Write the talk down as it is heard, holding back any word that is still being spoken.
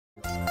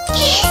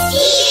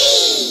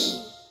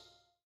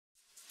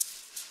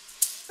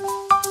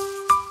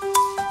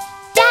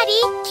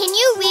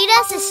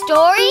us a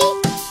story?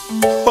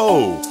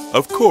 Oh,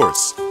 of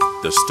course.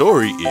 The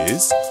story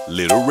is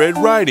Little Red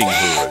Riding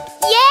Hood.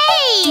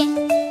 Yay!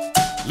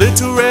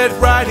 Little Red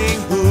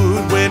Riding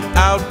Hood went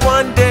out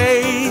one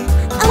day.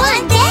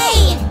 One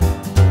day!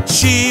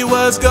 She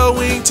was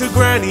going to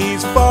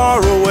Granny's far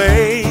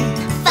away.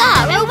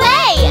 Far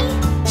away!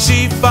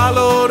 She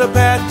followed a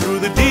path through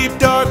the deep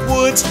dark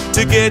woods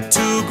to get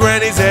to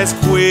Granny's as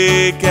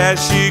quick as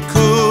she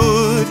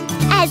could.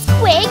 As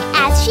quick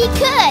as she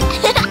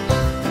could.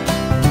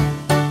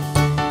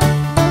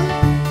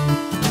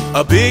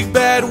 A big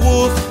bad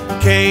wolf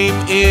came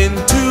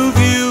into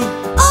view.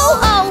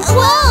 Oh,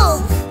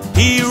 wolf!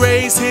 He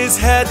raised his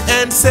head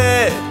and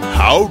said,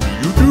 "How do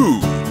you do?"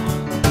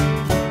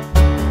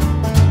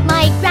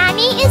 My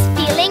granny is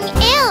feeling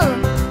ill.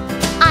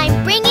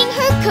 I'm bringing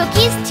her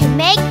cookies to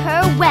make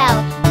her well.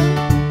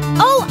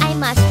 Oh, I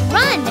must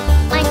run.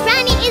 My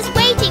granny is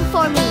waiting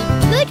for me.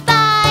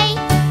 Goodbye.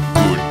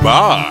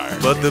 Goodbye.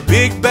 But the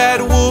big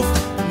bad wolf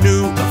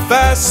knew a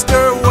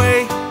faster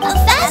way. A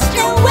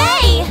faster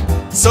way!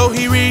 So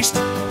he reached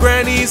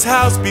Granny's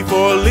house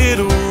before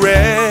Little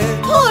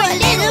Red. Poor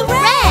Little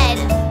Red!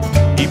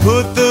 He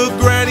put the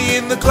Granny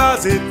in the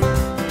closet.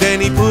 Then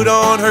he put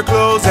on her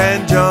clothes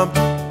and jumped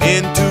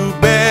into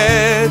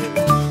bed.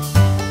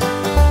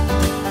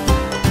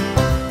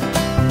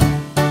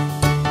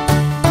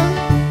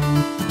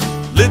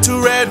 Little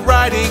Red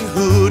Riding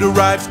Hood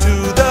arrives to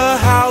the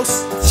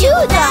house. To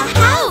the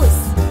house!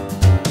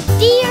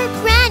 Dear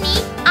Granny,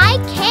 I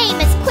came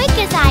as quick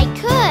as I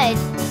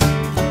could.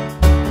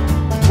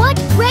 What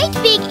great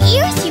big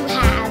ears you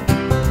have!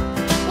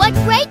 What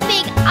great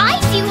big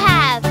eyes you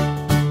have!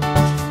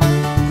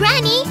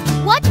 Granny,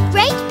 what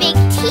great big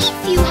teeth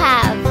you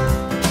have!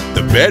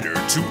 The better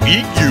to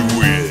eat you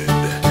with.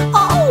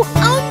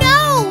 Oh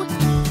no!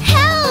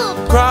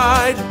 Help!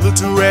 Cried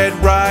Little Red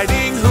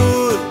Riding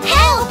Hood.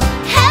 Help!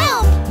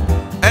 Help!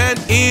 And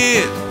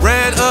in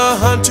ran a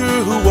hunter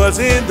who was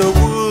in the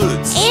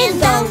woods. In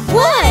the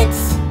woods!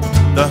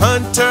 The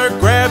hunter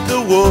grabbed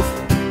the wolf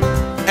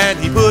and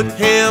he put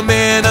him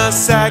in a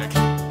sack.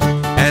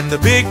 And the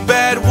big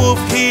bad wolf,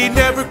 he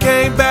never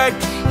came back.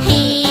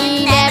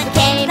 He never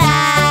came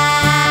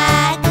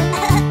back.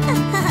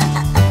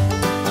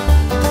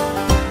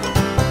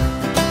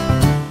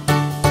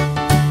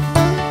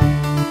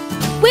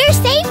 We're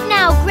safe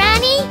now,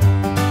 Granny.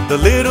 The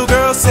little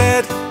girl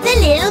said. The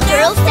little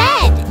girl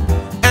said.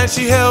 And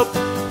she helped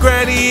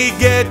Granny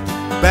get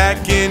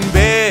back in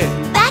bed.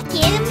 Back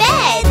in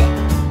bed.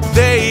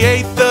 They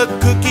ate the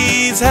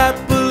cookies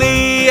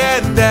happily,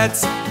 and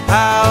that's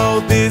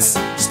how this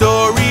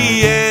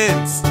story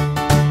ends.